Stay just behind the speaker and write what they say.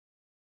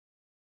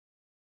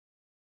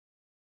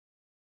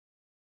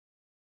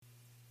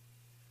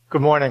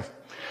Good morning.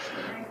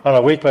 On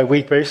a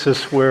week-by-week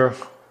basis, we're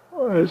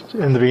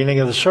in the beginning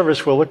of the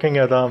service, we're looking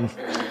at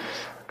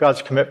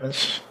God's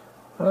commitments.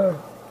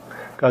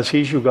 God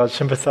sees you, God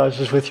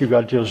sympathizes with you,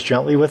 God deals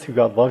gently with you,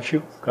 God loves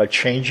you, God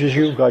changes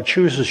you, God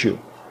chooses you.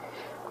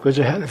 Good's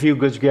ahead of you,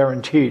 good's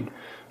guaranteed.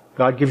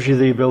 God gives you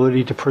the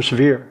ability to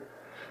persevere.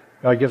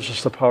 God gives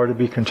us the power to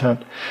be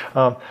content.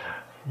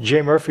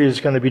 Jay Murphy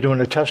is going to be doing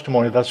a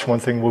testimony. That's one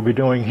thing we'll be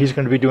doing. He's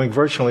going to be doing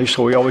virtually,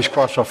 so we always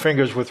cross our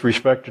fingers with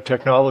respect to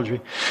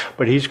technology.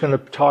 But he's going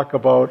to talk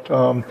about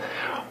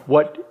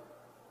what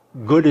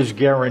good is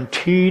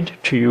guaranteed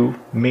to you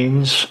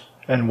means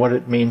and what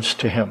it means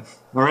to him.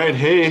 All right.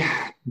 Hey,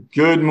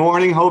 good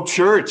morning, Hope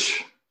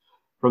Church,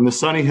 from the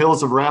sunny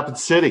hills of Rapid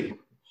City.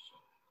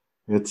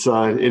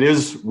 It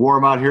is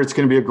warm out here. It's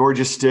going to be a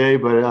gorgeous day,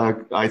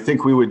 but I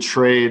think we would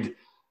trade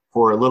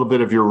for a little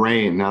bit of your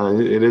rain.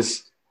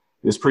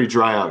 It's pretty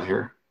dry out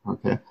here.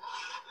 Okay.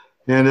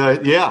 And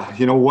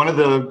one of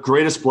the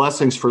greatest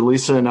blessings for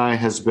Lisa and I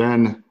has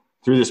been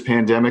through this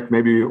pandemic,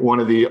 maybe one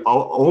of the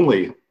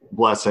only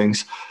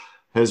blessings,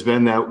 has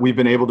been that we've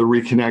been able to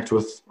reconnect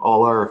with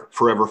all our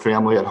forever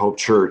family at Hope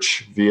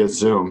Church via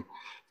Zoom.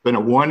 It's been a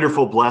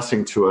wonderful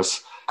blessing to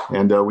us,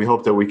 and we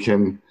hope that we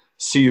can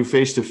see you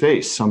face to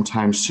face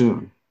sometime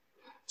soon.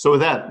 So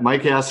with that,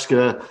 Mike asked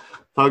if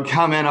I would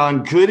comment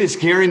on good is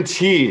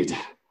guaranteed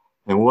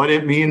and what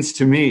it means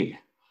to me.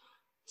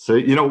 So,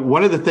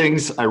 one of the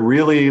things I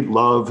really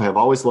love, have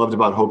always loved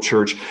about Hope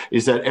Church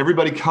is that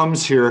everybody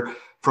comes here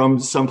from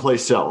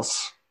someplace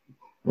else.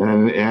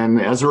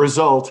 And as a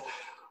result,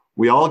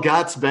 we all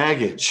got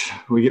baggage.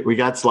 We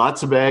got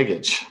lots of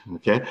baggage.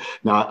 Okay.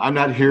 Now, I'm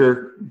not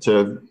here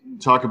to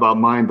talk about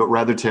mine, but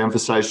rather to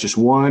emphasize just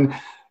one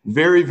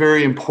very,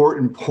 very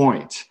important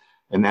point.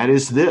 And that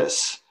is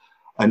this.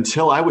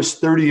 Until I was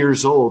 30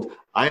 years old,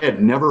 I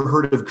had never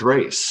heard of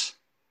grace.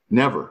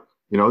 Never.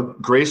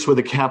 Grace with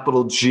a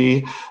capital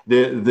G,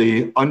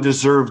 the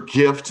undeserved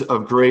gift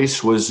of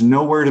grace was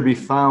nowhere to be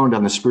found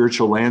on the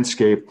spiritual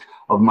landscape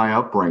of my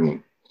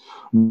upbringing.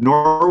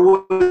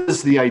 Nor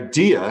was the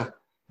idea,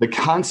 the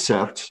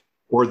concept,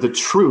 or the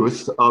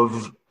truth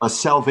of a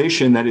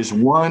salvation that is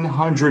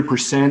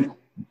 100%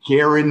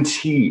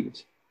 guaranteed.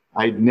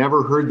 I'd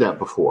never heard that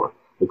before.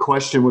 The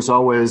question was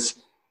always,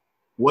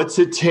 what's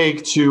it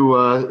take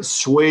to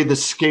sway the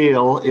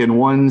scale in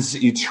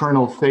one's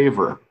eternal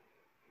favor?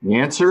 The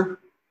answer?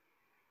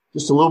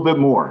 Just a little bit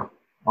more.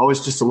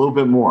 Always just a little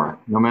bit more,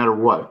 no matter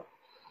what.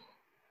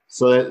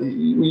 So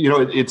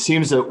that, it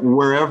seems that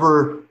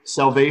wherever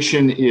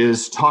salvation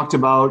is talked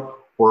about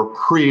or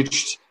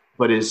preached,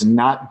 but is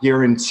not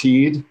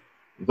guaranteed,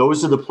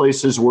 those are the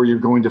places where you're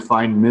going to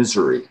find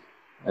misery.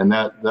 And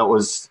that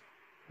was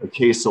the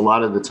case a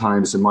lot of the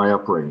times in my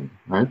upbringing,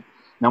 right?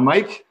 Now,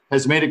 Mike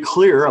has made it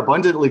clear,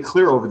 abundantly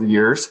clear over the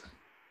years,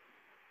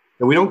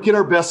 that we don't get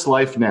our best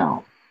life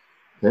now,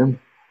 okay?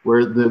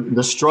 Where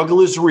the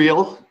struggle is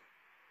real,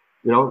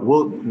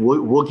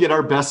 we'll get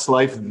our best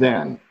life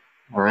then,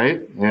 all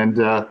right? And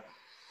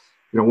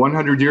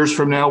 100 years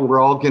from now, we're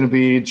all going to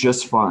be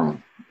just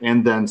fine,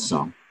 and then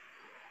some.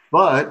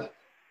 But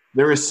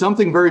there is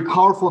something very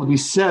powerful to be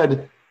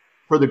said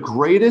for the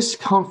greatest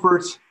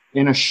comfort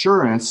and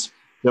assurance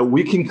that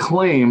we can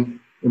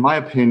claim, in my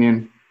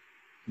opinion,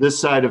 this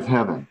side of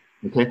heaven.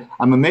 Okay,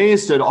 I'm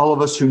amazed at all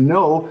of us who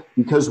know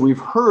because we've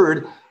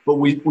heard, but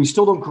we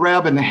still don't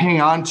grab and hang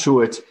on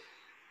to it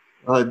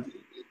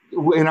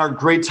in our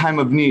great time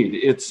of need.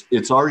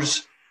 It's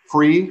ours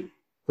free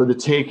for the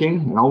taking,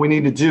 and all we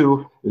need to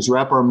do is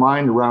wrap our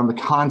mind around the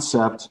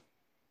concept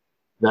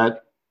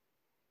that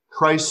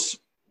Christ's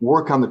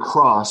work on the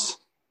cross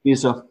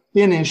is a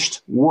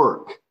finished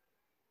work.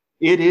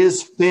 It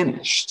is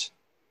finished,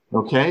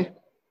 okay?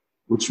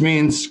 Which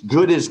means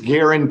good is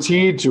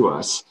guaranteed to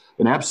us,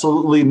 and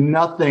absolutely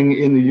nothing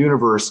in the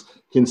universe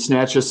can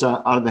snatch us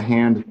out of the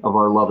hand of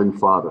our loving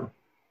Father.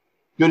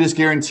 Good is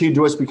guaranteed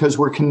to us because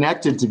we're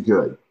connected to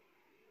good.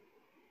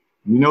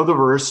 You know the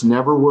verse,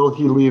 never will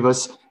he leave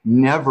us,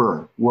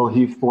 never will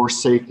he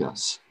forsake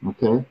us,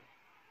 okay?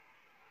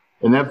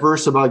 And that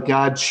verse about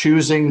God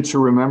choosing to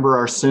remember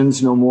our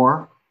sins no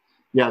more,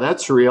 yeah,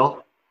 that's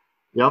real.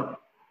 Yep.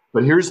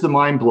 But here's the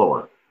mind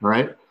blower, all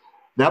right?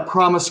 That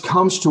promise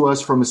comes to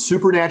us from a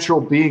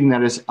supernatural being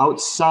that is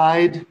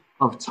outside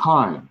of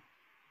time,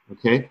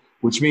 okay?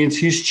 Which means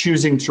he's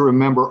choosing to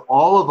remember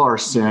all of our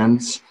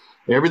sins,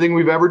 everything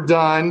we've ever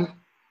done,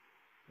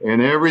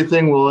 and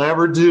everything we'll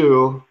ever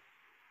do,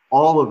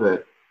 all of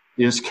it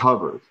is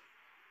covered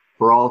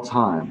for all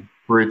time,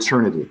 for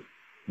eternity,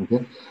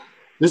 okay?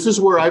 This is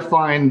where I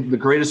find the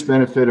greatest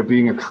benefit of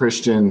being a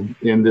Christian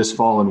in this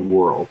fallen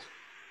world,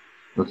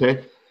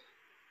 okay?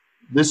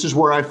 This is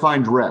where I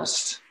find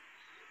rest.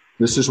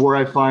 This is where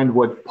I find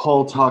what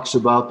Paul talks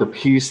about, the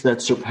peace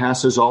that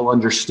surpasses all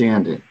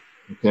understanding,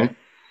 okay?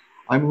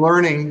 I'm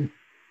learning,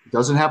 it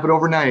doesn't happen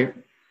overnight,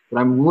 but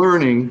I'm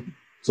learning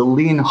to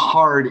lean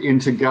hard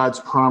into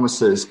God's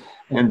promises,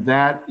 and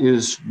that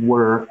is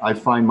where I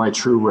find my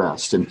true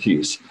rest and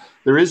peace.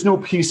 There is no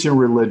peace in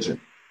religion,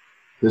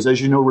 because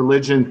as you know,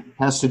 religion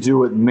has to do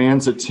with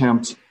man's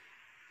attempt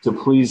to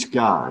please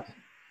God,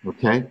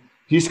 okay?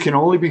 Peace can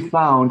only be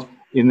found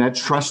in that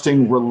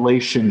trusting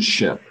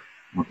relationship,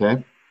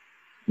 okay?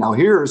 Now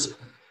here's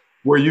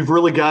where you've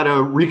really got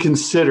to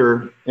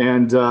reconsider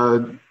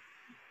and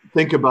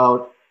think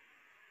about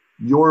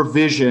your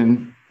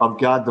vision of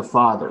God the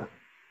Father,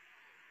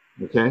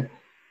 okay?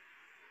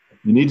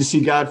 You need to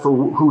see God for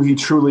who he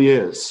truly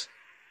is,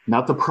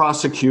 not the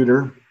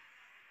prosecutor,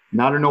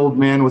 not an old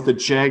man with a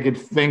jagged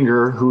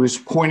finger who is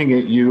pointing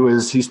at you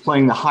as he's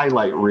playing the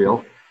highlight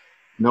reel.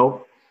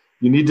 Nope.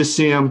 You need to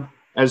see him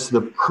as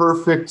the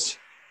perfect,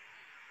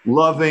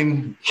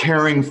 loving,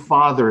 caring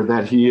father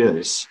that he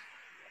is.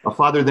 A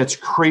father that's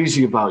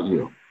crazy about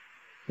you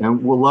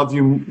and will love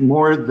you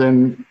more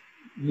than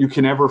you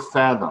can ever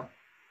fathom.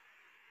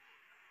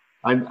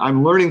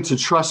 I'm learning to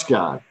trust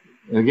God.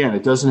 And again,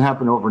 it doesn't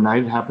happen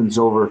overnight. It happens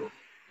over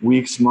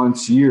weeks,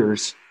 months,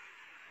 years.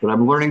 But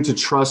I'm learning to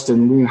trust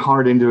and lean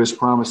hard into his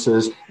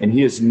promises, and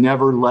he has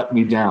never let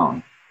me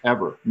down,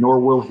 ever, nor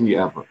will he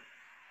ever.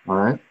 All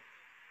right?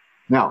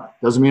 Now,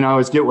 doesn't mean I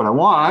always get what I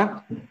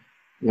want,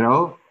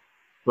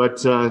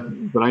 but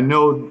I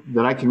know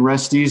that I can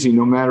rest easy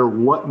no matter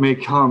what may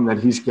come, that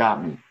he's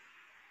got me,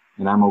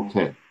 and I'm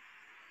okay.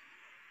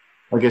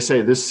 Like I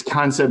say, this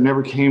concept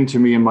never came to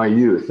me in my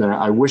youth, and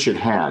I wish it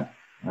had.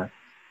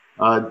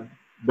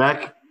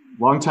 Back a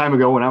long time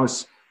ago when I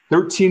was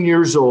 13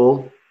 years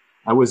old,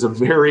 I was a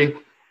very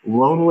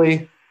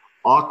lonely,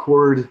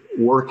 awkward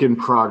work in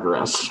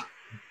progress.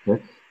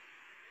 Okay?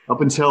 Up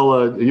until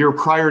a year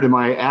prior to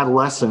my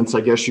adolescence,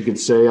 I guess you could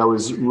say, I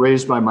was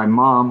raised by my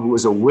mom, who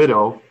was a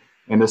widow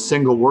and a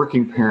single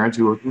working parent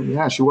who,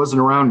 she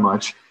wasn't around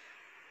much.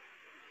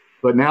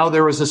 But now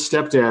there was a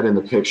stepdad in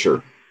the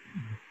picture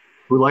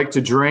who liked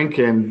to drink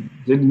and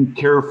didn't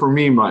care for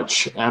me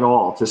much at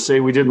all. To say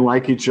we didn't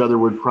like each other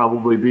would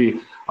probably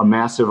be a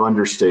massive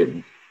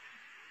understatement.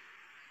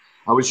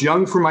 I was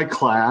young for my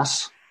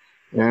class,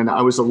 and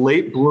I was a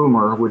late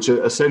bloomer, which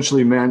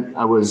essentially meant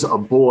I was a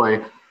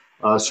boy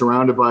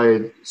surrounded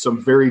by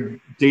some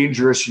very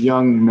dangerous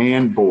young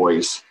man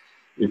boys,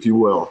 if you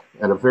will,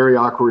 at a very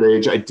awkward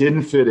age. I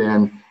didn't fit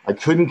in. I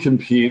couldn't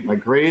compete. My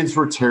grades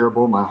were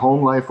terrible. My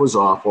home life was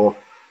awful.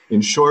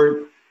 In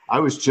short, I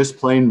was just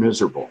plain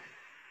miserable.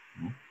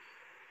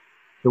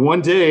 And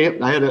one day,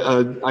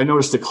 I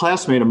noticed a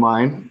classmate of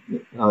mine,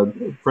 a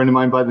friend of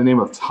mine by the name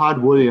of Todd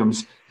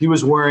Williams. He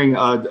was wearing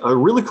a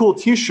really cool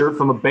T-shirt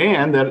from a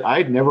band that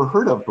I'd never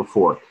heard of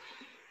before.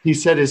 He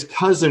said his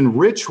cousin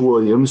Rich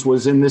Williams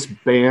was in this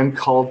band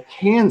called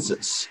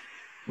Kansas,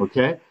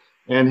 okay,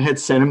 and had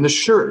sent him the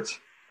shirt.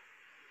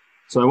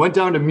 So I went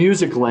down to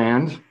Music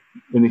Land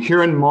in the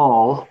Huron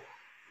Mall,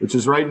 which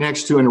is right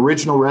next to an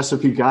original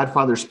recipe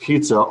Godfather's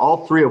Pizza,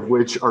 all three of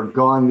which are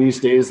gone these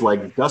days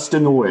like dust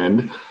in the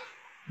wind.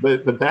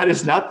 But that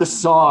is not the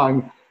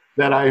song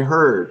that I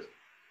heard.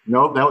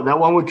 No, that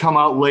one would come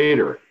out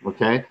later,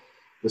 okay?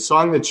 The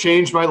song that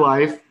changed my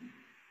life,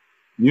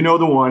 you know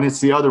the one, it's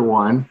the other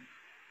one.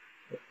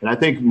 And I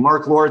think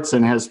Mark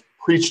Lauritsen has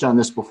preached on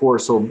this before,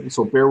 so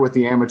bear with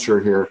the amateur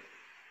here.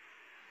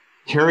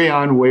 Carry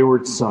On,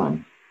 Wayward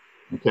Son,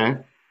 okay?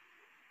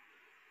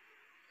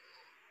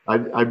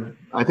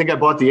 I think I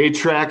bought the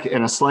 8-track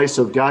and a slice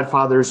of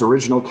Godfather's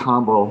original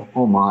combo.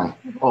 Oh my,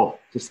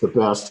 just the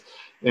best.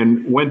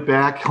 And went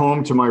back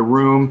home to my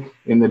room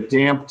in the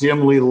damp,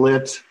 dimly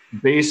lit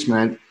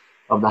basement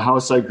of the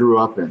house I grew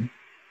up in.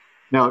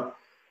 Now,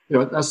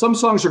 now some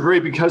songs are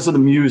great because of the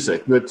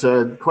music, but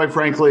quite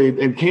frankly,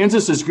 and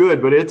Kansas is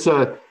good, but it's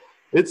a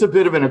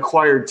bit of an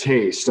acquired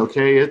taste,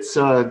 okay? There's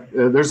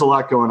a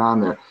lot going on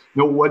there.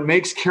 What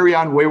makes Carry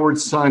On Wayward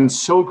Son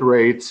so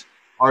great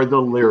are the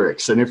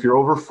lyrics. And if you're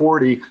over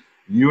 40,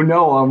 you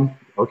know them,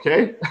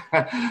 okay?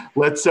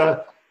 Let's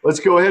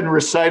go ahead and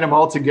recite them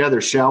all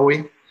together, shall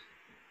we?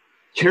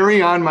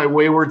 Carry on, my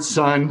wayward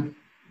son.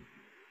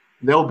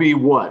 There'll be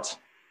what?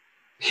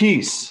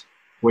 Peace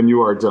when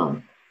you are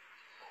done.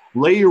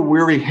 Lay your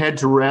weary head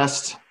to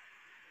rest.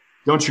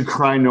 Don't you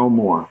cry no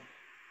more.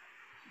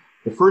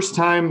 The first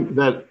time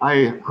that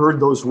I heard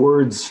those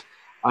words,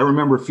 I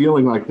remember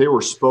feeling like they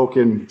were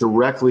spoken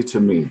directly to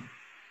me,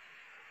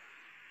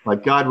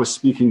 like God was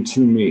speaking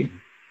to me.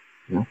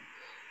 Yeah?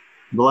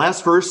 The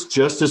last verse,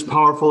 just as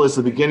powerful as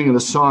the beginning of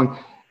the song.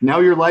 Now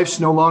your life's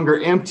no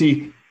longer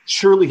empty.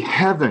 Surely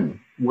heaven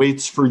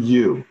waits for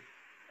you.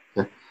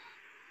 Okay?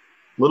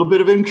 A little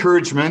bit of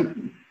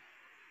encouragement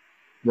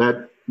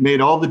that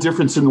made all the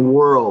difference in the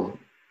world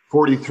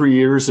 43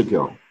 years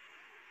ago.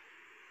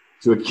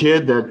 To a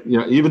kid that,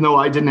 even though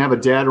I didn't have a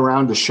dad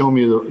around to show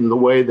me the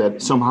way,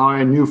 that somehow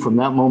I knew from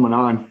that moment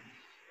on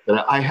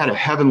that I had a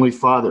heavenly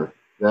father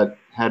that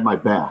had my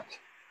back.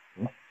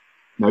 Okay?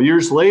 Now,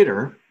 years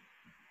later,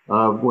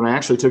 when I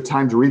actually took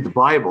time to read the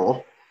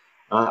Bible,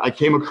 I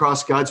came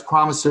across God's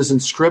promises in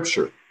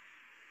Scripture,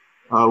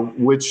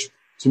 which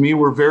to me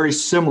were very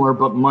similar,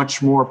 but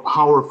much more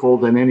powerful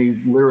than any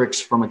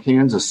lyrics from a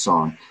Kansas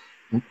song.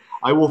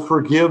 I will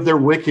forgive their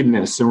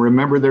wickedness and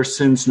remember their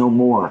sins no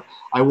more.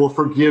 I will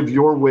forgive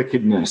your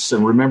wickedness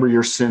and remember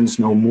your sins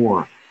no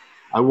more.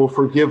 I will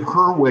forgive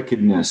her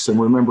wickedness and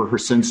remember her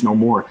sins no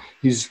more.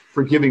 He's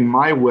forgiving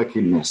my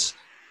wickedness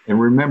and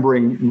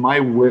remembering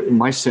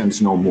my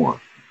sins no more.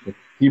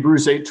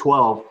 Hebrews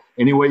 8:12,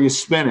 any way you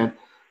spin it,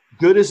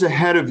 good is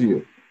ahead of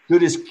you.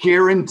 Good is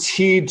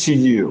guaranteed to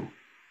you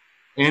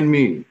and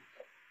me.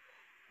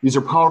 These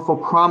are powerful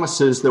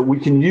promises that we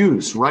can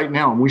use right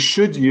now, and we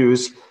should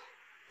use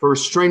for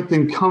strength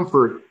and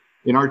comfort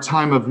in our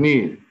time of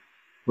need.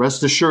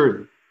 Rest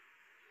assured,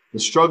 the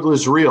struggle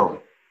is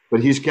real, but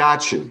he's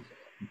got you,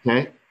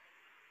 okay?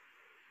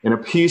 And a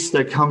peace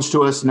that comes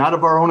to us not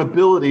of our own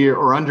ability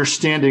or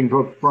understanding,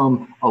 but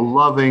from a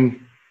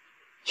loving,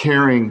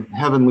 caring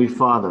Heavenly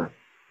Father.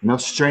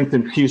 Enough strength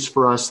and peace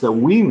for us that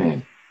we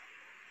may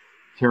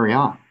carry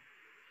on.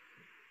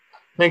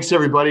 Thanks,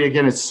 everybody.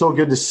 Again, it's so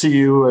good to see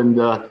you and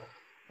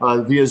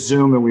via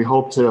Zoom, and we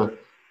hope to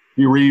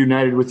be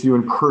reunited with you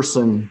in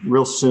person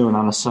real soon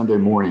on a Sunday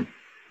morning.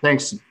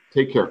 Thanks.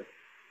 Take care.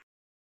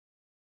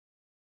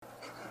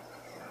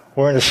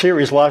 We're in a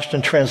series, Lost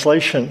in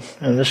Translation,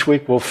 and this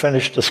week we'll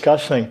finish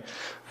discussing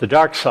the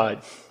dark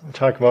side. We'll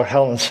talk about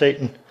hell and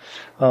Satan.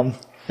 In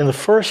the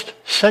first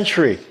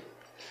century,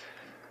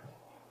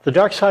 the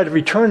dark side of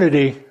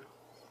eternity.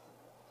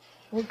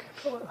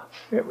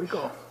 Here we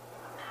go.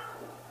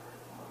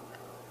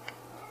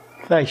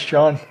 Thanks,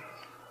 John.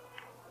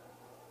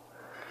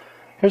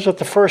 Here's what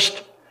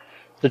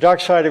the dark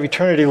side of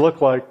eternity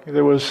looked like.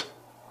 There was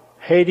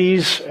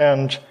Hades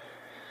and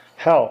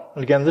hell.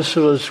 And again, this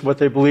was what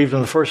they believed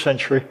in the first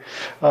century.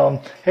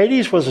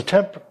 Hades was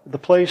the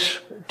place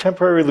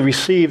temporarily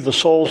received the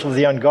souls of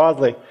the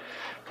ungodly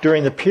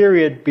during the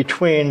period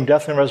between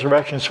death and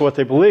resurrection. So what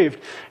they believed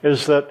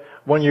is that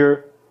when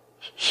your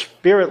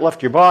spirit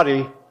left your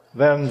body,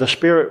 then the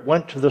spirit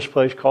went to this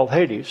place called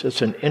Hades.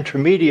 It's an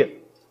intermediate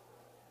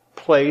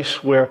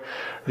place where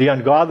the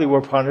ungodly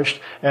were punished,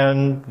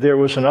 and there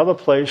was another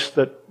place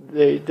that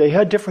they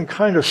had different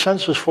kind of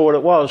senses for what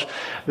it was.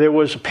 There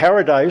was a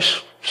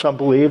paradise, some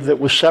believe, that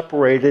was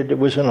separated. It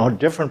was in a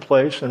different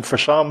place, and for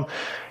some,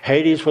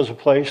 Hades was a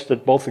place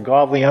that both the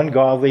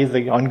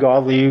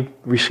ungodly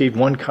received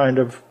one kind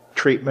of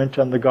treatment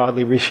and the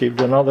godly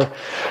received another.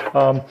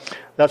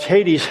 That's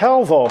Hades.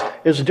 Hell, though,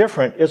 is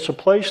different. It's a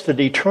place that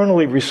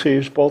eternally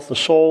receives both the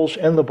souls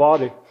and the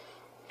body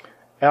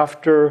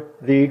after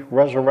the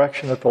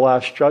resurrection at the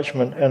last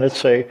judgment, and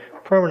it's a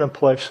permanent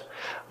place.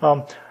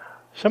 I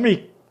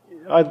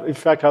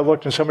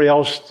looked, and somebody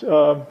else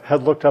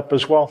had looked up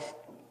as well.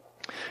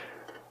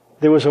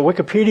 There was a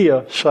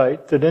Wikipedia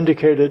site that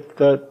indicated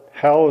that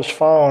hell is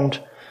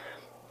found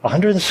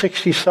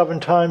 167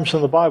 times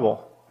in the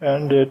Bible,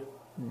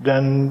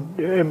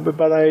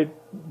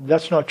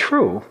 that's not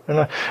true.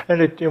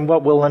 And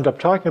what we'll end up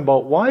talking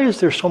about, why is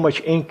there so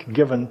much ink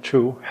given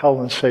to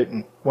hell and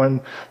Satan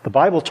when the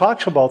Bible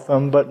talks about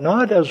them, but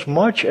not as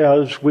much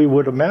as we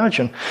would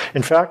imagine?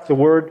 In fact, the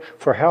word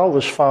for hell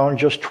is found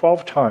just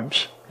 12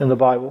 times in the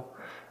Bible,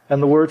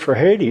 and the word for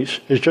Hades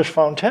is just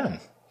found 10.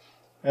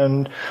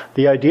 And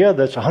the idea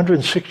that it's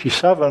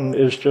 167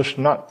 is just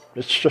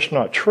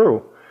not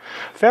true.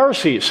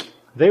 Pharisees,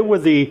 they were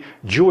the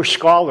Jewish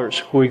scholars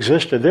who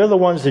existed. They're the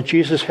ones that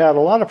Jesus had a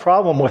lot of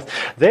problem with.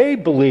 They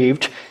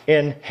believed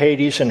in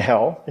Hades and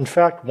hell. In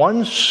fact,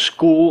 one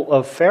school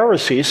of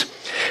Pharisees,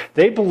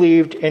 they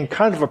believed in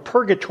kind of a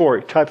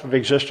purgatory type of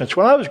existence.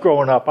 When I was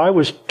growing up, I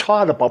was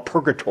taught about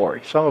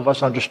purgatory. Some of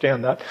us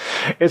understand that.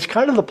 It's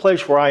kind of the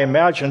place where I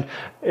imagined,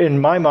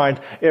 in my mind,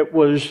 it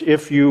was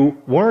if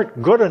you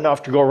weren't good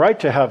enough to go right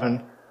to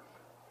heaven,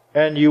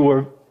 and you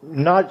were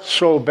not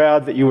so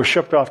bad that you were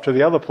shipped off to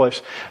the other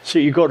place. So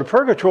you go to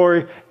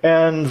purgatory,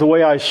 and the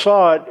way I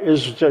saw it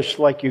is just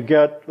like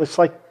it's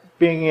like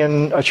being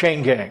in a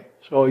chain gang.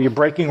 So you're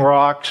breaking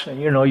rocks,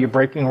 and you're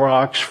breaking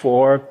rocks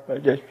for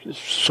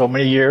so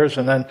many years,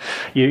 and then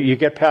you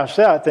get past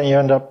that, then you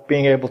end up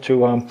being able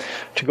to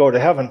go to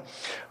heaven.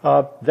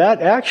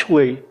 That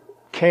actually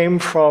came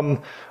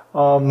from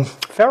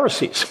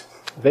Pharisees.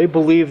 They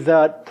believed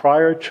that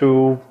prior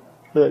to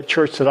the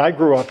church that I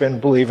grew up in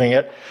believing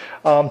it.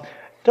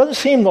 Doesn't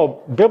seem,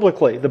 though,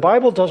 biblically, the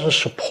Bible doesn't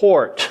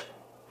support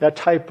that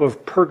type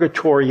of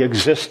purgatory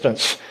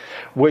existence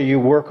where you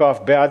work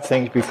off bad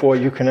things before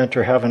you can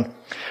enter heaven.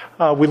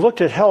 We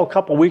looked at hell a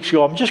couple weeks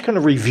ago. I'm just going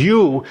to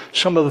review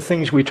some of the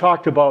things we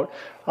talked about.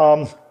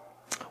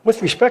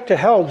 With respect to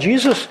hell,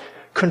 Jesus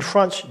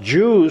confronts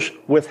Jews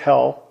with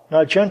hell,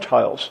 not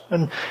Gentiles.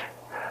 And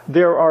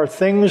there are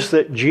things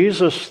that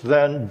Jesus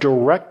then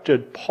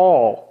directed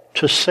Paul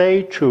to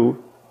say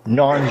to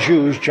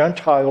non-Jews,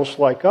 Gentiles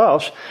like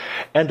us,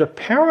 and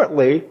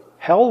apparently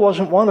hell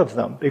wasn't one of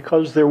them,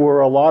 because there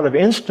were a lot of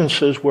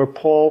instances where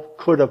Paul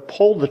could have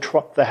pulled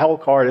the hell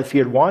card if he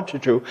had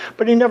wanted to,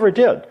 but he never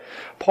did.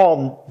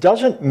 Paul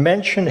doesn't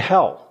mention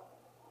hell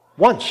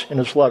once in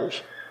his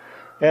letters,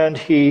 and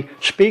he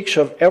speaks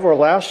of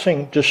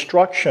everlasting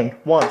destruction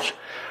once.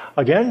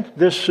 Again,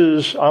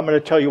 I'm going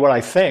to tell you what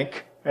I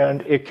think,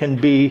 and it can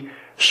be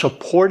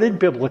supported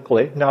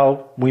biblically.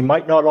 Now, we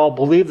might not all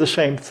believe the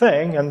same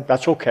thing, and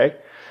that's okay.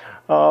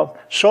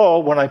 So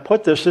when I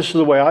put this is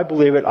the way I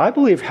believe it. I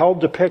believe hell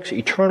depicts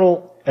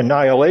eternal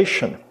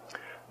annihilation,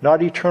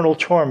 not eternal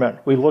torment.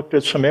 We looked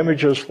at some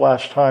images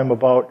last time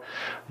about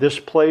this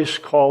place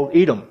called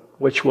Edom,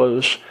 which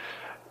was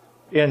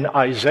in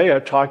Isaiah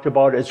talked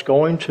about it's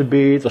going to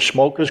be, the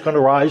smoke is going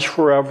to rise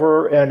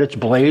forever, and it's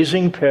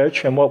blazing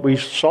pitch. And what we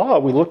saw,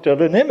 we looked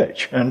at an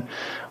image and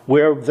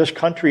where this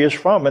country is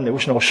from, and there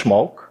was no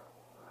smoke,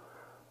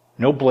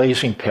 no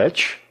blazing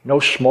pitch, no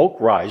smoke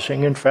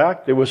rising. In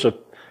fact, there was a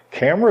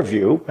camera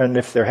view, and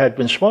if there had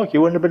been smoke,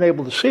 you wouldn't have been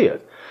able to see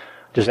it.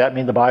 Does that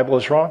mean the Bible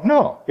is wrong?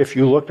 No. If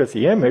you looked at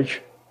the image,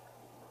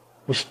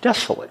 it was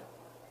desolate.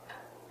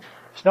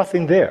 There's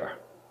nothing there.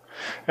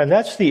 And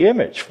that's the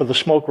image for the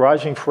smoke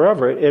rising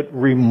forever. It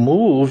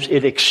removes,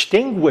 it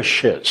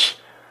extinguishes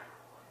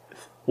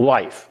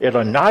life. It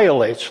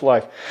annihilates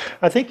life.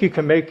 I think you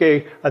can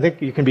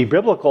be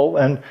biblical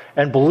and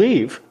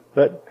believe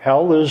that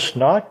hell is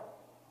not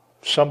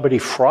somebody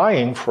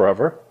frying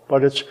forever,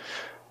 but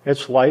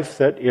it's life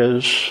that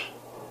is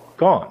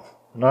gone,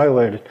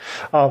 annihilated.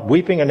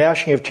 Weeping and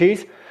gnashing of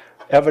teeth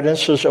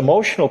evidences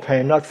emotional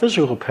pain, not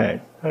physical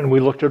pain. And we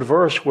looked at a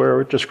verse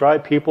where it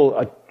described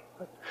people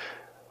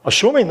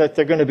assuming that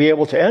they're going to be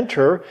able to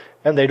enter,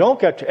 and they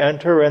don't get to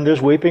enter, and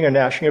there's weeping and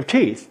gnashing of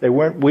teeth. They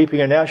weren't weeping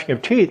and gnashing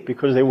of teeth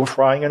because they were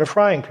frying in a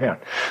frying pan.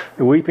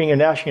 They're weeping and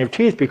gnashing of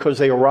teeth because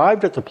they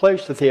arrived at the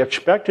place that they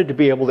expected to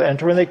be able to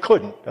enter, and they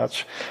couldn't.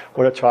 That's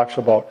what it talks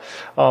about.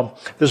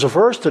 There's a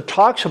verse that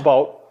talks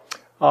about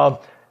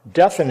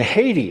death in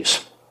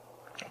Hades.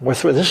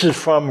 This is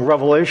from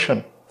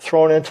Revelation,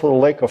 thrown into the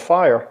lake of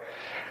fire.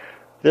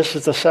 This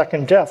is the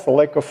second death, the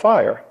lake of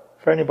fire.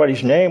 If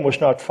anybody's name was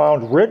not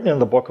found written in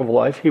the book of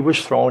life, he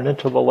was thrown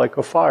into the lake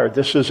of fire.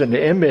 This is an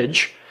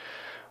image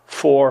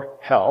for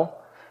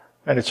hell.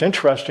 And it's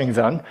interesting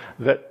then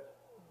that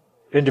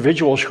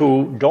individuals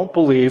who don't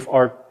believe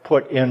are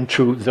put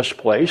into this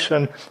place,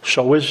 and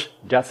so is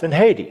death in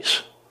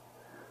Hades.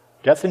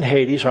 Death and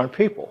Hades aren't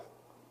people.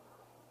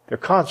 They're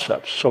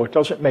concepts. So it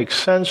doesn't make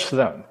sense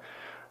then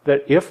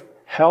that if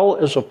hell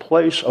is a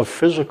place of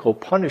physical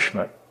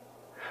punishment,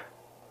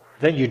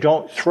 then you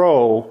don't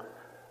throw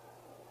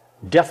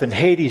death and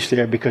Hades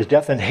there, because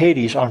death and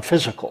Hades aren't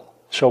physical.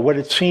 So what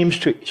it seems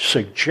to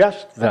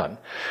suggest then,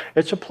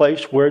 it's a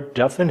place where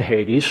death and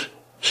Hades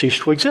cease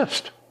to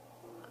exist.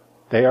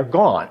 They are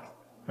gone.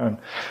 And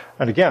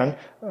again,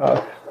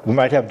 we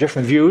might have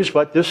different views,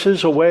 but this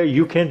is a way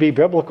you can be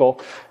biblical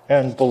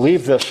and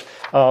believe this.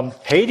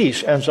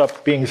 Hades ends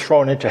up being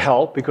thrown into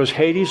hell because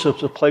Hades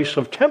is a place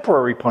of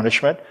temporary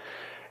punishment,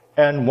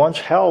 and once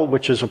hell,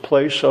 which is a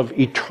place of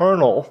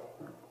eternal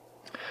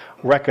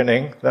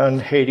reckoning, then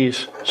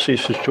Hades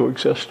ceases to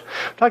exist.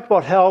 We talked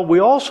about hell. We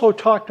also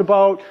talked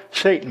about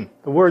Satan.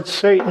 The word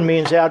Satan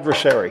means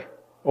adversary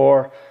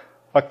or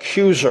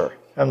accuser,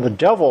 and the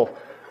devil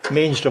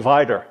means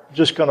divider. I'm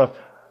just going to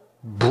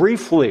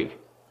briefly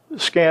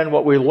scan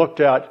what we looked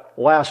at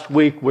last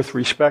week with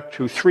respect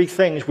to three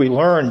things we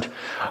learned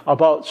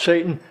about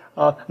Satan.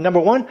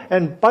 Number one,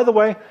 and by the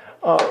way,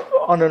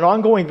 on an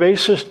ongoing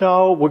basis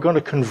now, we're going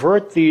to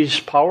convert these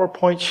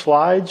PowerPoint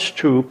slides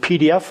to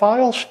PDF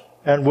files,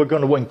 and we're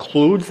going to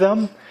include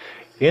them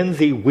in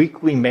the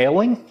weekly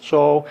mailing.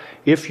 So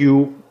if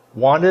you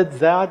wanted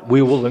that,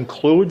 we will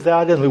include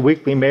that in the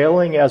weekly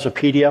mailing as a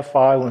PDF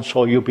file, and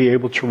so you'll be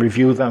able to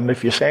review them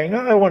if you're saying,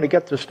 I want to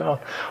get this down,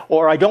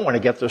 or I don't want to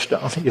get this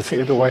down,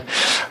 either way.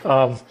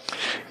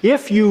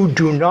 If you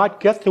do not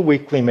get the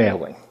weekly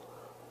mailing,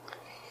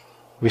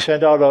 we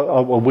send out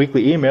a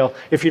weekly email.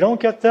 If you don't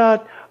get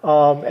that,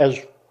 as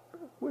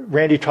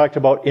Randy talked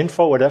about,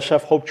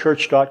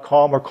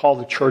 info@sfhopechurch.com, or call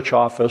the church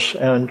office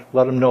and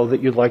let them know that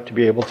you'd like to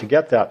be able to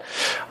get that.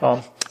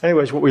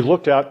 Anyways, what we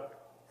looked at,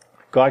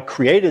 God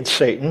created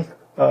Satan.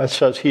 It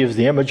says he is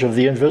the image of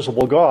the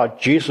invisible God.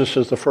 Jesus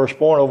is the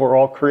firstborn over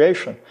all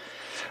creation.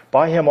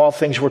 By him all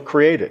things were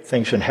created,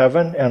 things in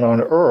heaven and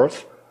on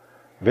earth,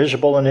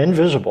 visible and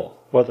invisible,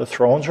 whether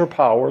thrones or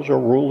powers or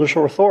rulers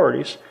or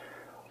authorities.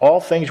 All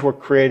things were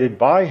created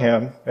by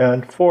him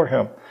and for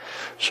him.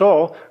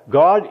 So,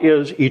 God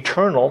is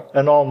eternal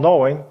and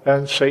all-knowing,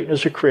 and Satan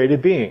is a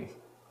created being.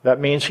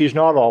 That means he's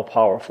not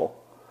all-powerful.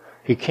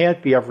 He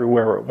can't be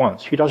everywhere at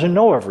once. He doesn't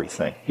know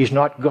everything. He's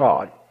not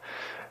God.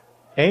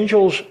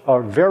 Angels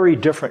are very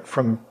different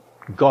from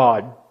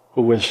God,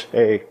 who is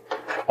a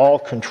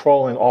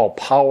all-controlling,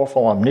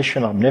 all-powerful,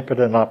 omniscient,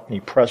 omnipotent,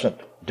 omnipresent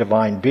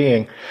divine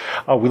being.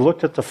 We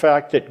looked at the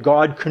fact that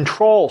God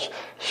controls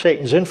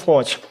Satan's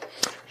influence.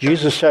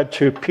 Jesus said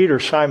to Peter,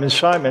 Simon,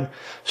 Simon,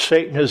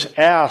 Satan has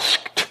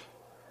asked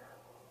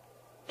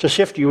to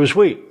sift you as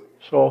wheat.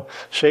 So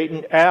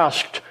Satan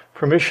asked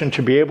permission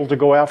to be able to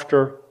go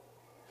after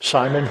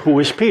Simon, who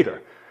is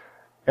Peter.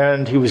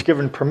 And he was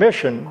given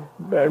permission,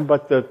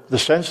 but the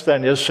sense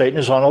then is Satan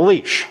is on a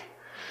leash,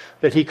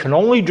 that he can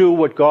only do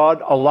what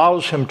God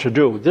allows him to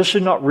do. This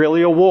is not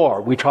really a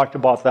war. We talked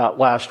about that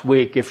last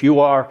week. If you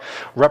are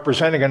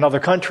representing another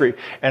country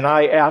and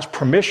I ask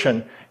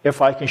permission if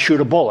I can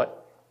shoot a bullet,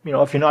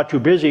 if you're not too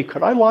busy,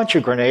 could I launch a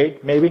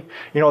grenade, maybe?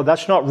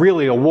 That's not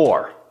really a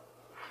war.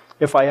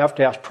 if I have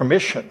to ask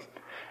permission.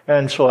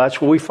 And so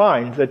that's where we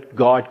find that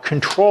God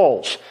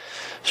controls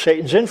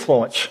Satan's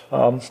influence.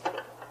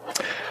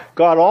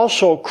 God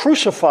also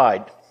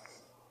crucified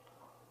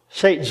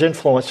Satan's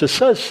influence. It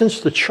says, since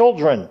the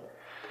children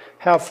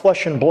have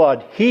flesh and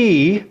blood,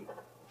 he,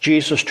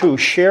 Jesus too,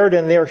 shared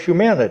in their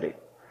humanity,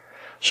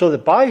 so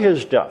that by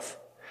his death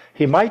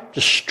he might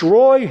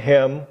destroy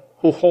him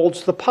who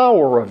holds the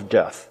power of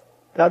death.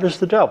 That is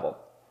the devil.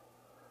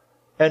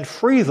 And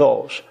free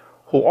those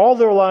who all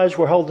their lives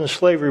were held in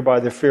slavery by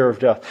the fear of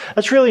death.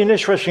 That's really an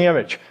interesting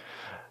image.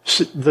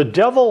 The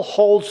devil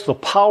holds the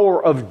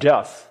power of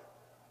death.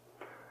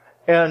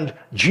 And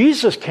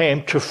Jesus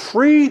came to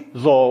free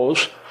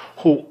those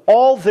who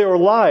all their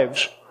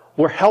lives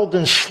were held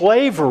in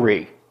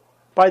slavery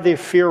by the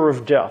fear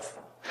of death.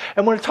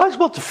 And when it talks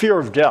about the fear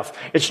of death,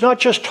 it's not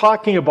just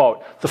talking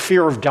about the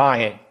fear of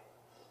dying.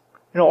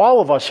 You know,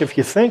 all of us, if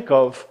you think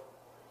of,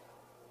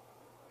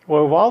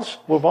 well,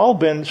 we've all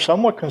been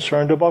somewhat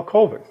concerned about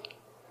COVID.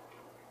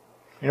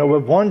 You know,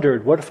 we've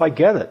wondered, what if I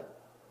get it?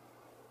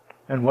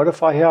 And what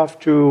if I have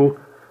to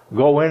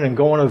go in and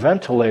go on a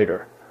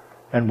ventilator?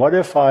 And what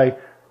if I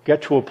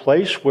get to a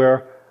place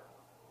where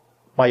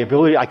my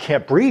ability, I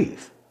can't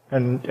breathe?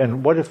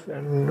 And what if,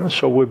 and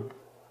so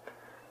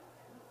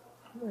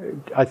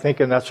I think,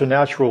 and that's a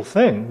natural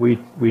thing.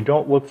 We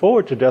don't look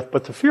forward to death,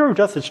 but the fear of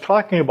death it's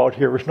talking about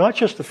here is not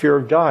just the fear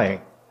of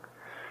dying.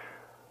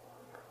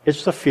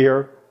 It's the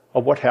fear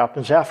of what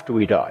happens after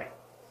we die,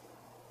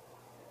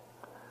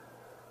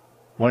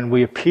 when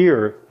we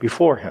appear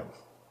before him.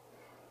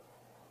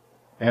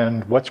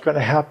 And what's going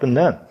to happen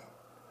then?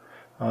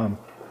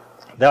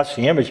 That's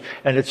the image.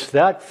 And it's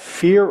that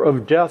fear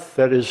of death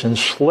that is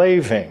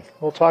enslaving.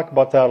 We'll talk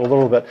about that a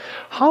little bit.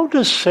 How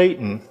does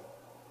Satan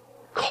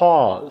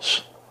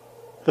cause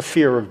the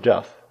fear of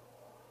death?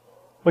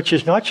 Which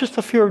is not just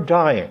the fear of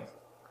dying.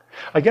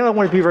 Again, I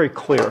want to be very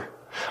clear.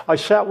 I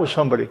sat with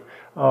somebody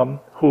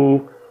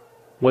who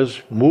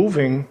was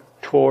moving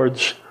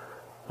towards,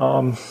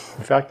 in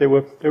fact, they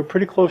were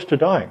pretty close to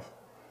dying.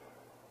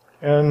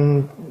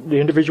 And the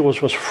individual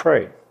was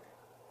afraid.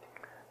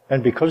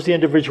 And because the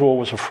individual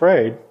was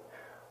afraid,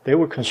 they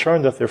were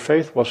concerned that their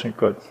faith wasn't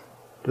good,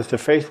 that their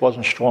faith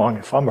wasn't strong.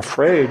 If I'm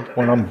afraid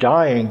when I'm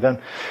dying,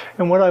 then...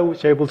 And what I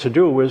was able to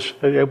do was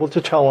able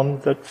to tell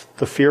them that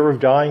the fear of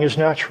dying is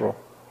natural.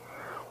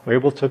 We're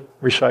able to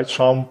recite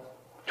Psalm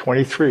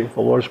 23,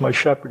 the Lord is my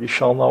shepherd, he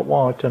shall not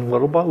want. And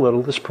little by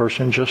little, this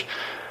person just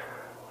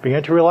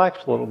began to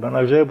relax a little bit. And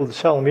I was able to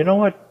tell them, you know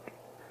what?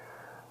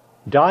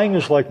 Dying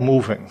is like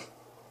moving.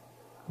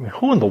 I mean,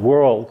 who in the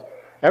world...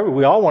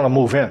 We all want to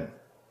move in.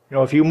 You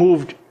know, if you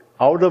moved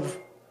out of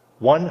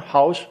one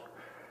house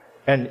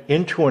and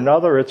into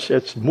another,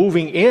 it's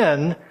moving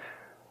in,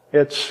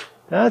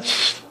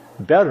 that's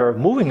better.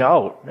 Moving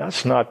out,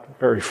 that's not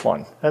very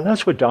fun. And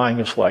that's what dying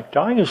is like.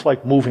 Dying is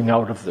like moving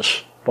out of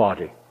this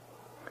body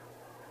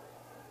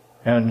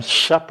and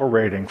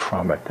separating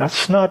from it.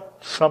 That's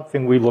not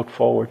something we look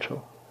forward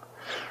to.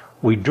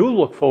 We do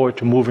look forward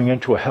to moving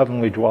into a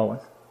heavenly dwelling.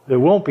 There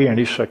won't be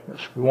any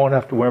sickness. We won't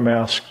have to wear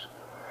masks.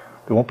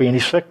 There won't be any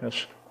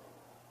sickness.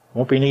 There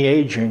won't be any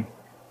aging.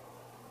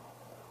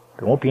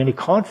 There won't be any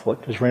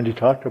conflict, as Randy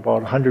talked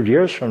about, 100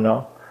 years from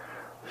now.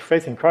 With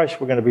faith in Christ,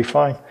 we're going to be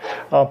fine.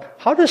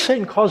 How does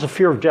Satan cause a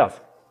fear of death?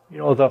 You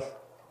know,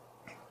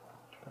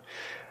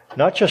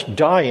 not just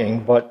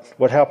dying, but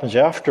what happens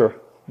after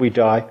we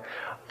die.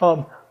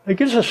 It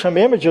gives us some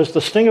images.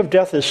 The sting of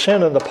death is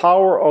sin, and the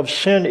power of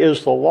sin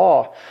is the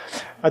law.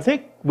 I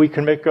think we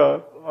can make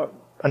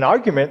an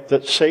argument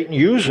that Satan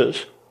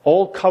uses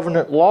Old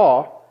Covenant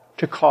law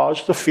to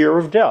cause the fear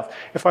of death.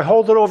 If I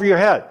hold it over your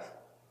head,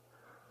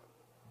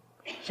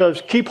 it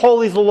says, keep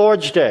holy the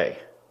Lord's day.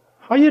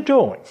 How you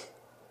doing?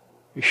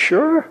 You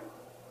sure?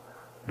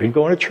 Been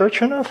going to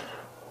church enough?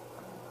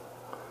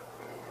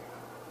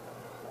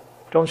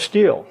 Don't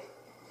steal.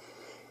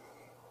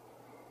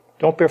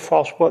 Don't bear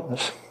false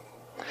witness.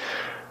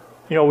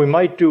 You know, we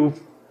might do,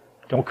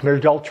 don't commit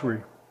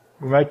adultery.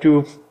 We might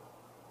do,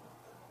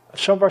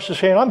 some of us are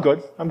saying, I'm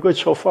good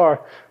so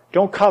far.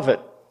 Don't covet.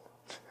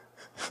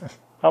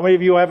 How many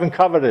of you haven't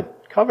coveted?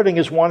 Coveting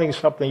is wanting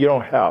something you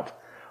don't have,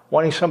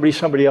 wanting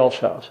somebody else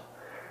has.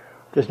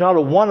 There's not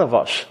a one of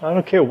us, I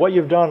don't care what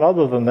you've done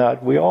other than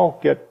that, we all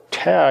get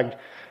tagged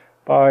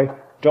by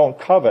don't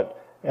covet.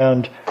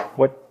 And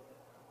what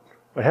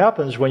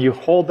happens when you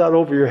hold that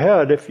over your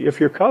head, if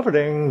you're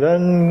coveting,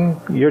 then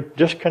you're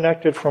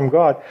disconnected from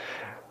God.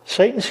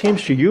 Satan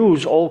seems to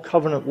use Old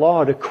Covenant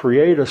law to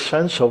create a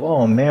sense of,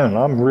 oh man,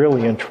 I'm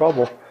really in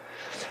trouble.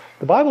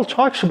 The Bible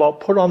talks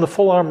about put on the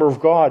full armor of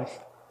God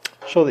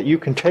so that you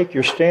can take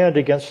your stand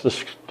against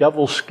the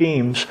devil's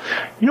schemes.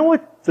 You know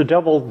what the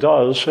devil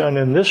does, and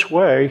in this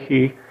way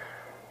he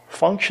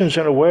functions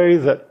in a way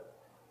that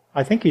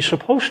I think he's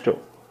supposed to.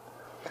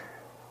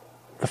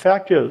 The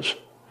fact is,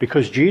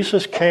 because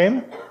Jesus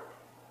came,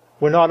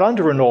 we're not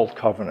under an old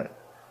covenant.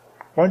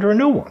 We're under a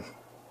new one.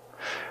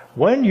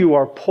 When you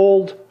are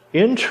pulled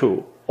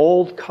into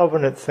old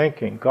covenant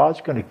thinking,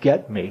 God's going to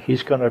get me,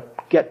 he's going to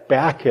get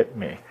back at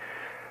me,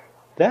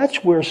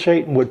 That's where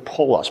Satan would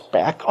pull us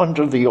back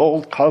under the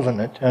old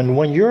covenant. And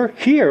when you're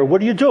here,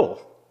 what do?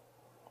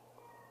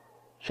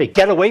 Say,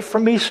 get away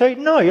from me,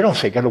 Satan? No, you don't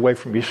say, get away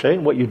from me,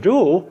 Satan. What you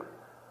do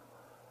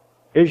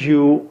is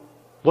you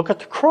look at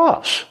the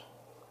cross.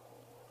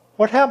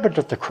 What happened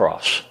at the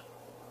cross?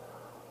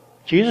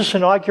 Jesus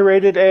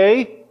inaugurated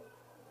a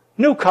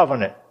new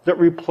covenant that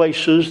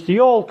replaces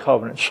the old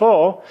covenant.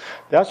 So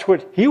that's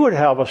what he would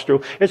have us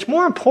do. It's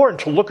more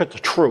important to look at the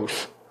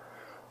truth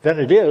than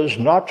it is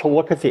not to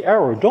look at the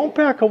error. Don't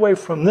back away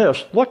from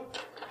this. Look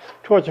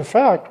towards, in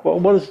fact, well,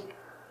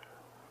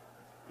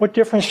 what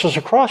difference does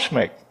a cross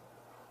make?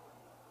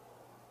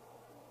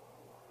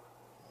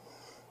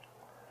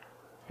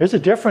 There's a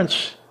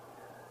difference.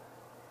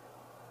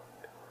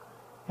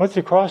 What's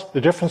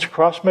the difference a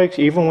cross makes?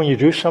 Even when you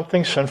do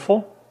something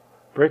sinful,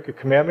 break a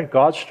commandment,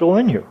 God's still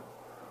in you.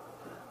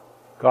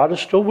 God is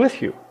still with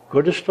you.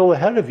 Good is still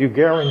ahead of you,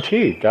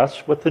 guaranteed. That's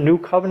what the new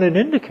covenant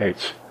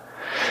indicates.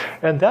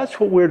 And that's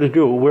what we're to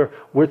do.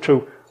 We're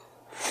to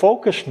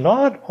focus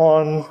not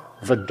on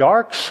the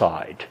dark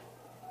side.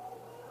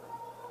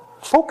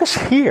 Focus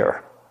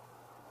here.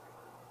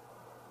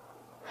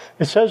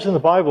 It says in the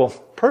Bible,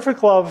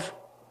 perfect love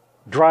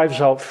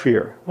drives out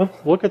fear.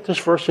 Look at this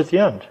verse at the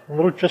end.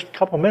 Just a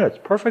couple minutes.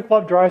 Perfect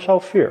love drives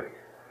out fear.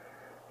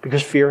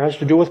 Because fear has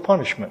to do with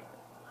punishment.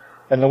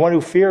 And the one who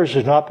fears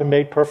has not been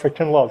made perfect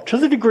in love. To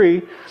the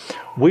degree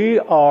we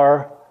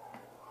are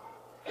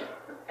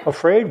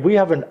afraid, we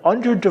have an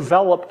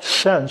underdeveloped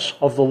sense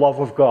of the love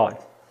of God.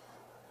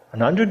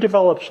 An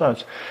underdeveloped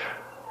sense.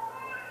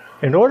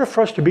 In order for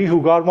us to be who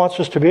God wants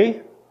us to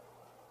be,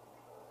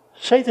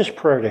 say this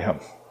prayer to Him.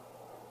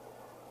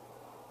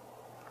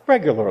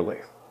 Regularly.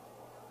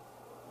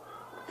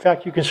 In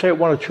fact, you can say it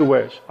one of two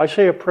ways. I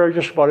say a prayer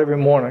just about every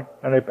morning,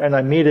 and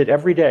I mean it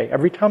every day.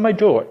 Every time I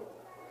do it,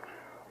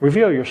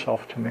 reveal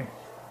yourself to me.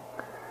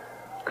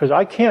 Because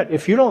I can't,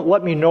 if you don't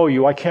let me know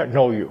you, I can't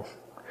know you.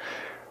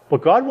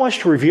 What God wants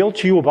to reveal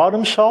to you about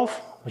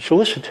Himself, is you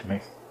listen to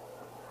me,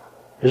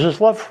 is His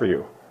love for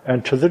you.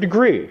 And to the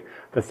degree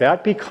that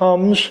that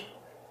becomes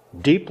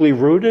deeply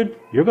rooted,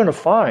 you're going to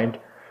find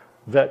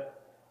that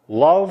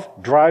love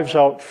drives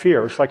out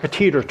fear. It's like a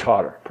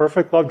teeter-totter.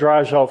 Perfect love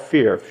drives out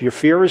fear. If your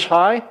fear is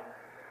high,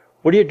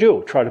 what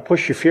do? Try to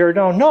push your fear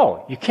down?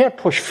 No, you can't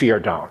push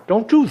fear down.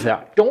 Don't do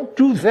that. Don't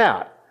do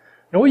that.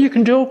 You know what you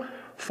can do?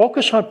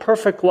 Focus on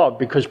perfect love,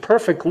 because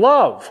perfect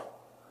love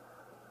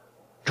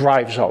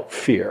drives out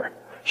fear.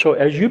 So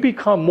as you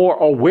become more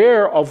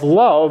aware of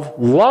love,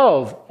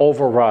 love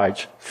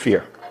overrides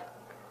fear.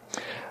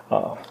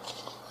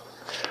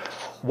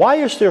 Why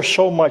is there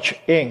so much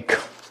ink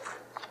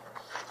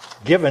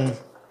given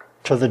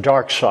to the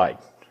dark side?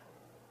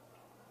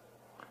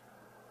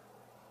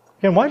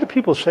 Again, why do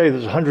people say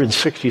there's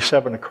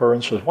 167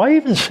 occurrences? Why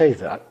even say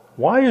that?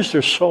 Why is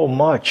there so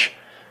much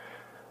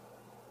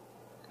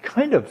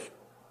kind of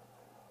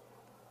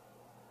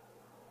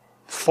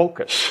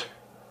focus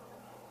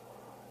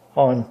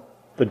on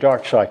the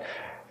dark side?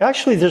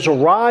 Actually, there's a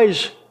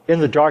rise in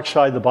the dark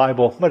side of the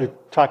Bible. I'm going to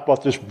talk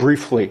about this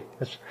briefly.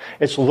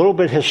 It's a little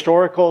bit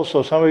historical,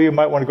 so some of you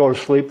might want to go to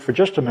sleep for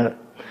just a minute.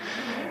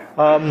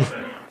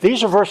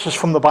 These are verses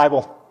from the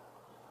Bible.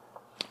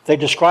 They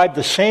describe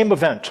the same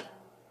event.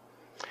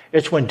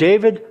 It's when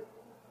David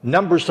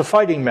numbers the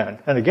fighting men.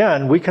 And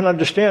again, we can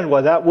understand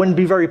why that wouldn't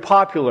be very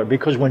popular,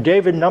 because when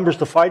David numbers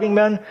the fighting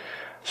men,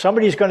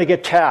 somebody's going to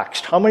get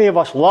taxed. How many of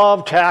us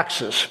love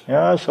taxes?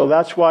 Yeah, so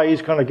that's why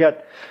he's going to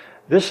get...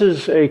 This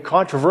is a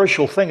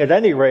controversial thing at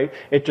any rate.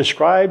 It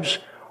describes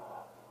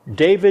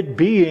David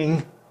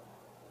being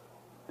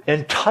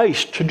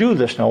enticed to do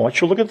this. Now, I want you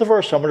to look at the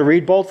verse. I'm going to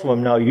read both of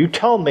them. Now, you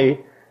tell me,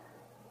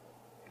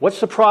 what's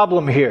the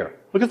problem here?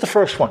 Look at the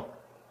first one.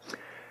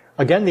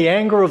 Again, the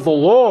anger of the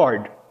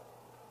Lord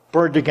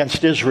burned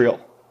against Israel.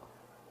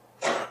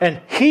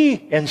 And He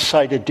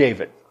incited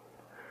David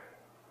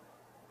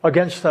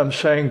against them,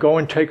 saying, go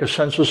and take a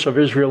census of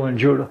Israel and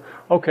Judah.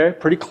 Okay,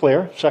 pretty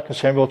clear. 2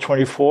 Samuel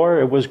 24,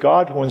 it was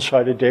God who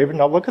incited David.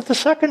 Now look at the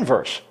second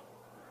verse.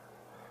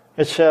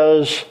 It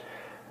says,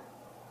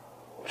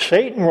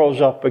 Satan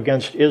rose up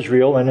against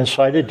Israel and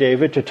incited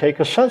David to take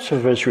a census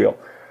of Israel.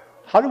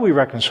 How do we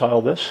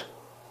reconcile this?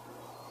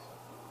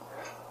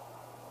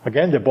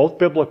 Again, they're both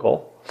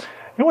biblical.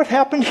 You know what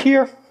happened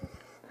here?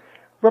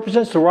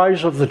 Represents the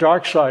rise of the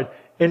dark side.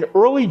 In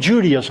early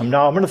Judaism,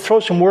 now I'm going to throw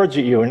some words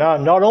at you. Now,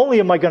 not only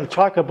am I going to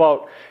talk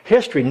about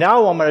history,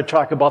 now I'm going to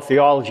talk about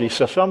theology.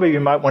 So some of you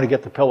might want to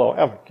get the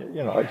pillow.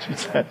 You know,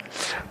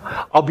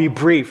 I'll be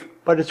brief,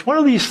 but it's one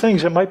of these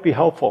things that might be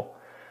helpful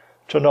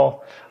to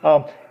know.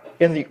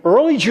 In the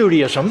early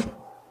Judaism,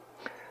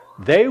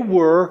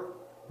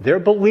 their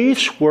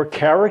beliefs were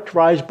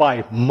characterized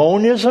by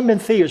monism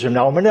and theism.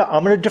 Now I'm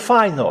going to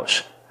define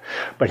those,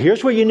 but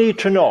here's what you need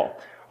to know.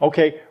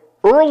 Okay,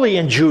 early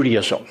in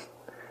Judaism,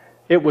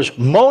 it was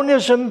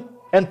monism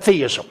and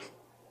theism.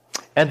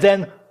 And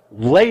then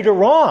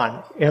later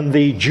on, in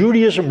the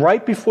Judaism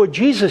right before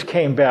Jesus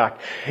came back,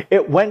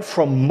 it went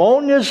from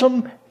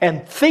monism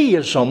and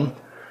theism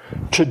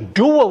to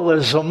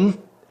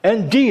dualism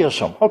and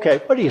deism.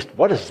 Okay,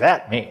 what does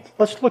that mean?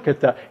 Let's look at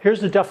that.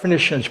 Here's the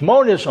definitions.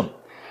 Monism,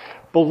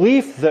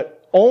 belief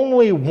that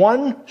only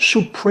one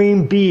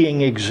supreme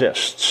being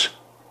exists.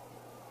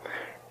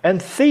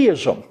 And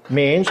theism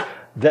means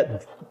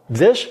that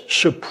this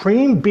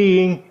supreme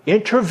being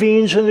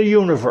intervenes in the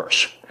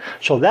universe.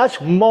 So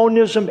that's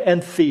monism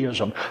and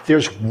theism.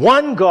 There's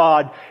one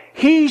God.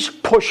 He's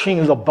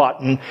pushing the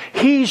button.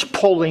 He's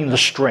pulling the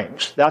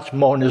strings. That's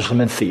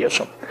monism and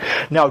theism.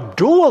 Now,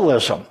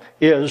 dualism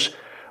is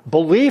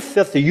belief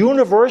that the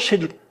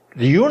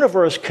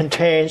universe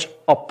contains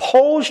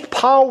opposed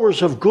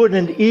powers of good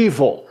and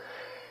evil.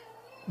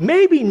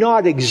 Maybe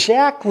not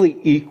exactly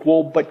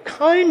equal, but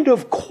kind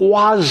of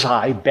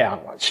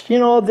quasi-balanced.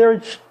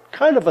 There's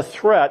kind of a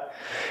threat.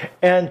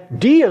 And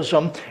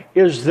deism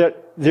is that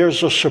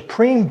there's a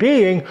supreme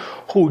being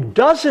who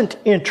doesn't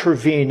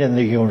intervene in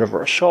the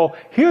universe. So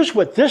here's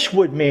what this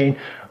would mean.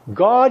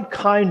 God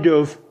kind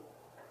of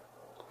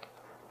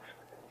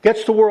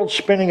gets the world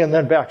spinning and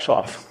then backs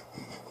off.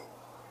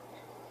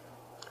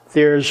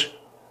 There's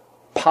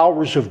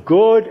powers of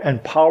good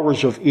and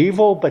powers of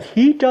evil, but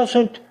he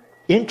doesn't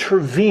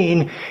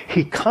intervene.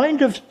 He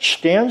kind of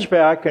stands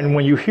back, and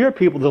when you hear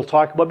people, they'll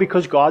talk about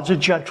because God's a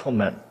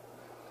gentleman.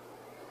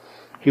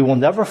 He will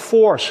never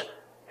force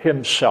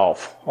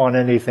himself on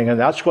anything, and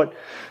that's what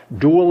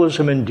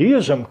dualism and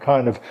deism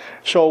kind of...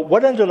 So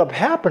what ended up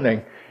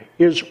happening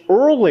is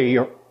early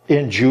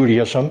in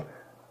Judaism,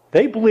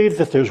 they believed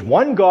that there's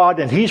one God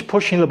and he's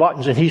pushing the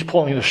buttons and he's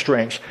pulling the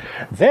strings.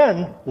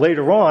 Then,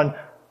 later on,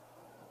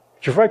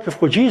 just right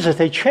before Jesus,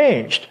 they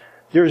changed.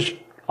 There's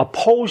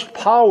opposed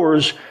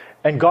powers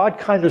and God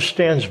kind of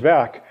stands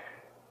back.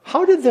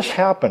 How did this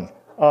happen?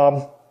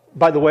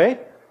 By the way,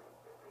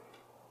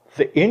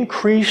 the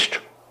increased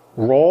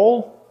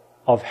role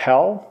of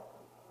hell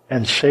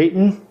and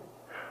Satan,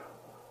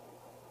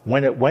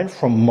 when it went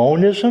from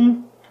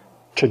monism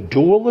to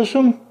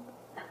dualism,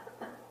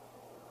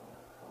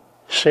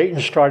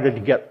 Satan started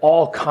to get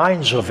all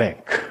kinds of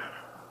ink.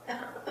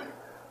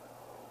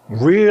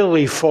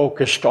 Really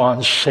focused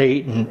on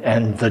Satan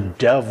and the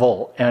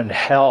devil and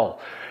hell,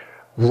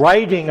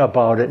 writing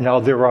about it. Now,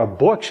 there are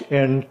books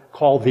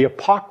called the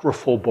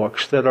apocryphal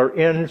books that are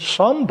in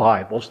some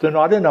Bibles. They're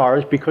not in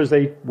ours because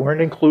they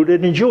weren't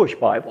included in Jewish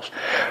Bibles.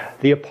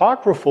 The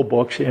apocryphal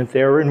books,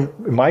 they're in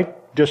my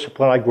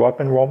discipline. I grew up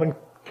in Roman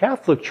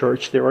Catholic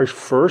Church. There are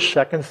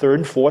 1st, 2nd, 3rd,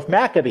 and 4th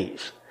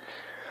Maccabees.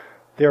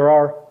 There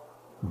are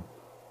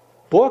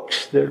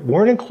books that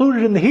weren't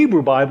included in the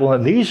Hebrew Bible,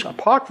 and these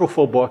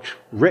apocryphal books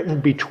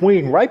written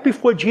right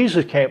before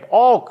Jesus came,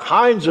 all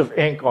kinds of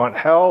ink on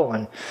hell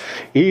and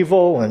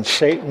evil and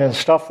Satan and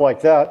stuff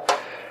like that.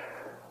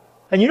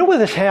 And you know what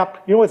this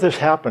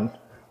happened?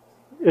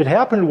 It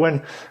happened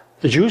when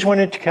the Jews went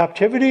into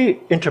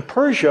captivity into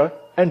Persia,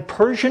 and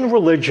Persian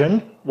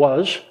religion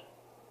was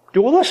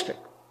dualistic.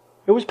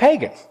 It was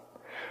pagan.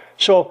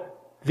 So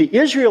the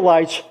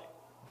Israelites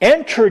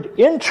entered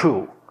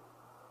into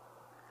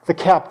the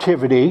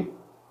captivity,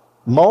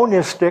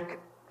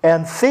 monistic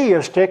and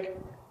theistic,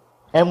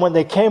 and when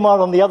they came out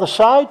on the other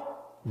side,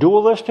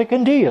 dualistic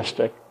and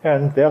deistic.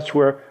 And that's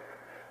where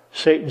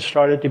Satan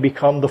started to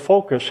become the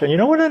focus. And you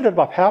know what ended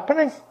up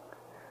happening?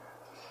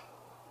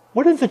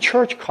 What did the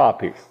church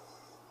copy?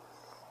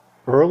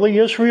 Early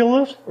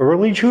Israelism,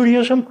 early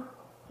Judaism,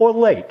 or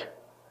late?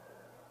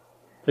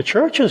 The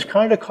church has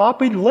kind of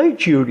copied late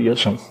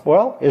Judaism.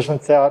 Well,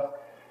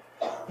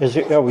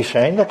 are we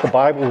saying that the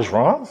Bible is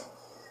wrong?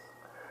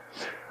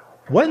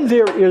 When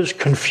there is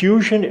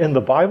confusion in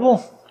the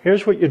Bible,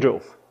 here's what you do.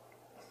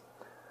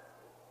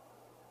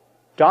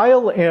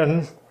 Dial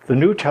in the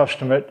New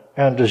Testament,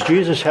 and does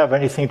Jesus have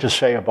anything to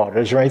say about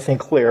it? Is there anything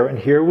clear? And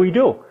here we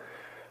do.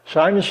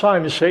 Simon,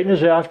 Simon, Satan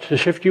is asked to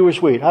sift you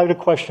as wheat. I have a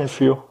question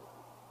for you.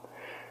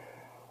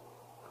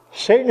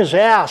 Satan is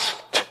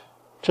asked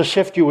to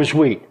sift you as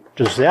wheat.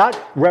 Does that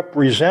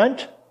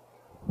represent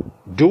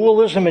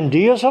dualism and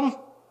deism?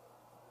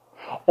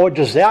 Or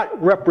does that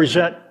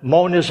represent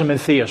monism and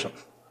theism?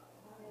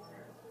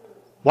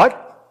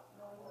 What?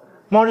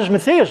 Monism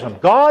and theism.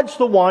 God's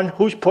the one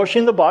who's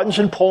pushing the buttons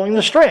and pulling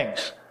the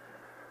strings.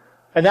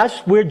 And that's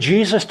where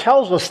Jesus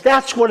tells us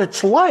that's what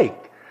it's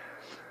like.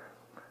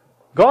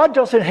 God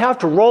doesn't have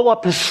to roll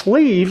up his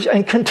sleeves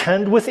and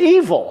contend with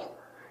evil.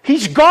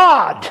 He's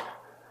God.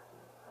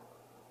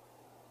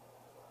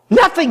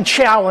 Nothing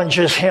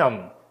challenges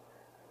him.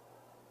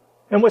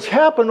 And what's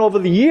happened over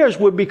the years,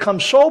 we've become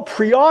so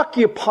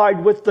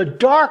preoccupied with the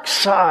dark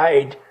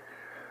side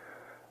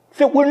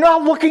that we're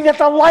not looking at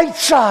the light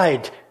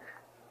side.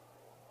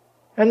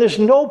 And there's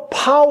no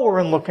power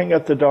in looking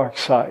at the dark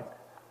side.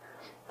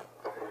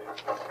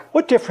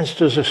 What difference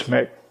does this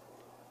make?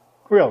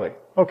 Really?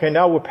 Okay,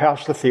 now we're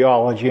past the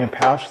theology and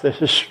past the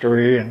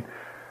history. And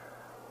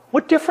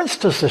what difference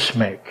does this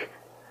make?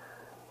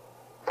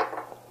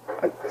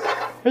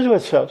 Here's what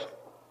it says.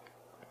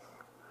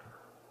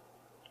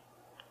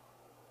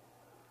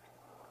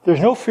 There's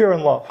no fear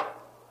in love,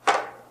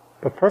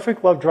 but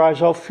perfect love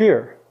drives out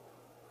fear,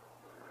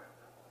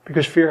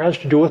 because fear has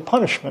to do with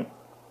punishment.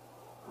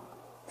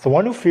 The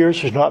one who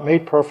fears is not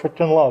made perfect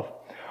in love.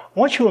 I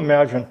want you to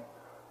imagine,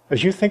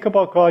 as you think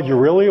about God, you're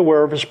really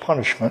aware of his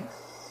punishment.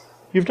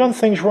 You've done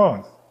things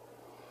wrong.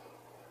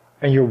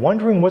 And you're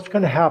wondering what's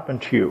going to happen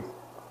to you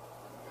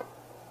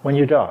when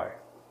you die.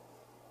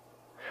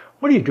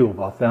 What do you do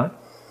about that?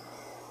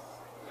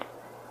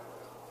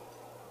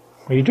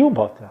 What do you do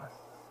about that?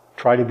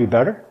 Try to be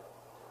better?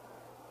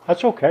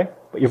 That's okay,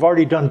 but you've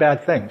already done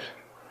bad things.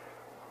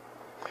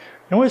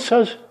 You know what it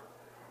says?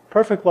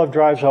 Perfect love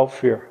drives out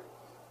fear.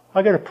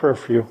 I got a prayer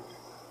for you.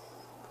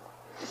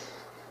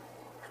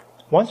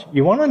 Once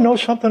you want to know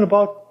something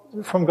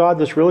from God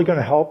that's really going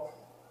to help,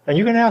 and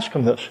you can ask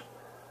him this.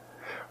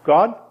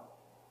 God,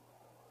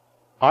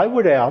 I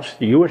would ask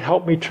that you would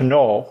help me to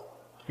know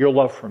your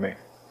love for me.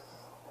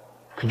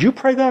 Could you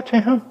pray that to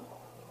him?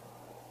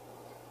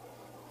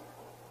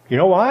 You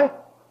know why?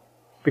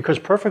 Because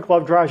perfect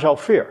love drives out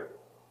fear.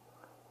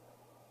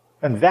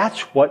 And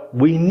that's what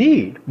we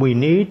need. We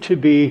need to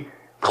be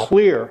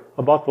clear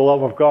about the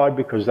love of God,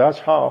 because that's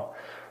how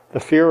the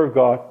fear of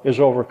God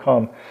is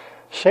overcome.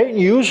 Satan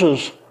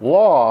uses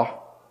law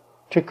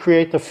to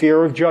create the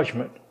fear of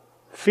judgment.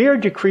 Fear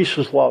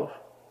decreases love.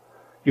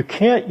 You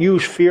can't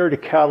use fear to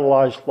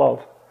catalyze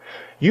love.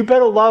 You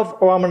better love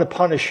or I'm going to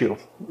punish you.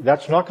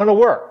 That's not going to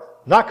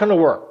work. Not going to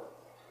work.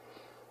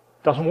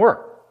 Doesn't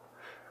work.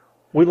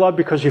 We love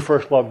because he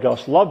first loved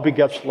us. Love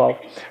begets love.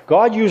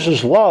 God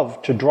uses love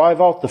to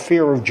drive out the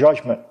fear of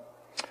judgment.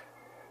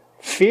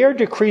 Fear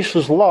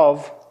decreases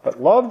love,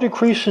 but love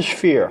decreases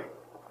fear.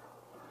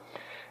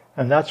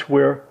 And that's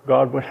where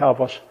God would have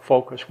us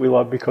focus. We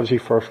love because he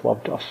first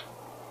loved us.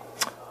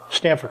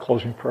 Stand for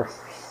closing prayer.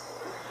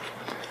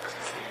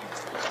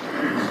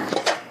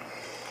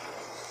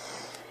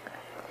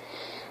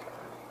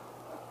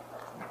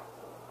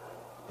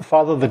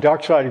 Father, the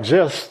dark side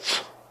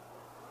exists,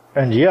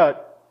 and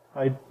yet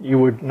you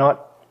would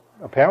not,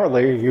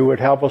 apparently, you would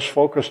have us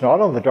focus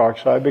not on the dark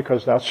side,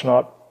 because that's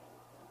not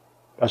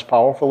as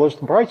powerful as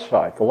the bright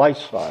side, the light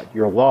side,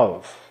 your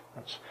love.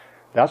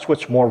 That's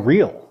what's more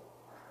real.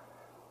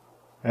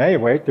 And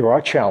anyway, there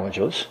are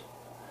challenges.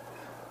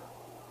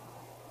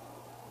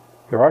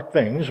 There are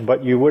things,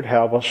 but you would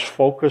have us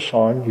focus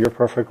on your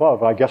perfect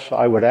love. I guess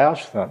I would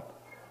ask then,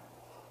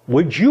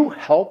 would you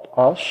help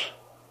us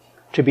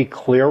to be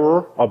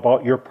clearer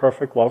about your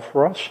perfect love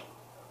for us?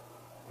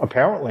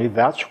 Apparently,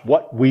 that's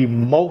what we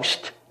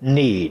most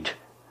need.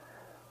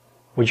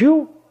 Would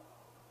you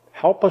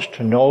help us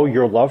to know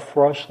your love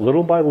for us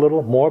little by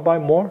little, more by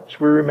more, as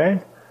we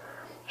remain?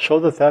 So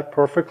that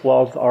perfect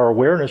love, our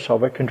awareness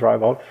of it, can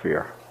drive out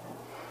fear.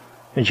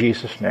 In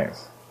Jesus' name,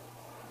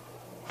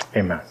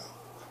 amen.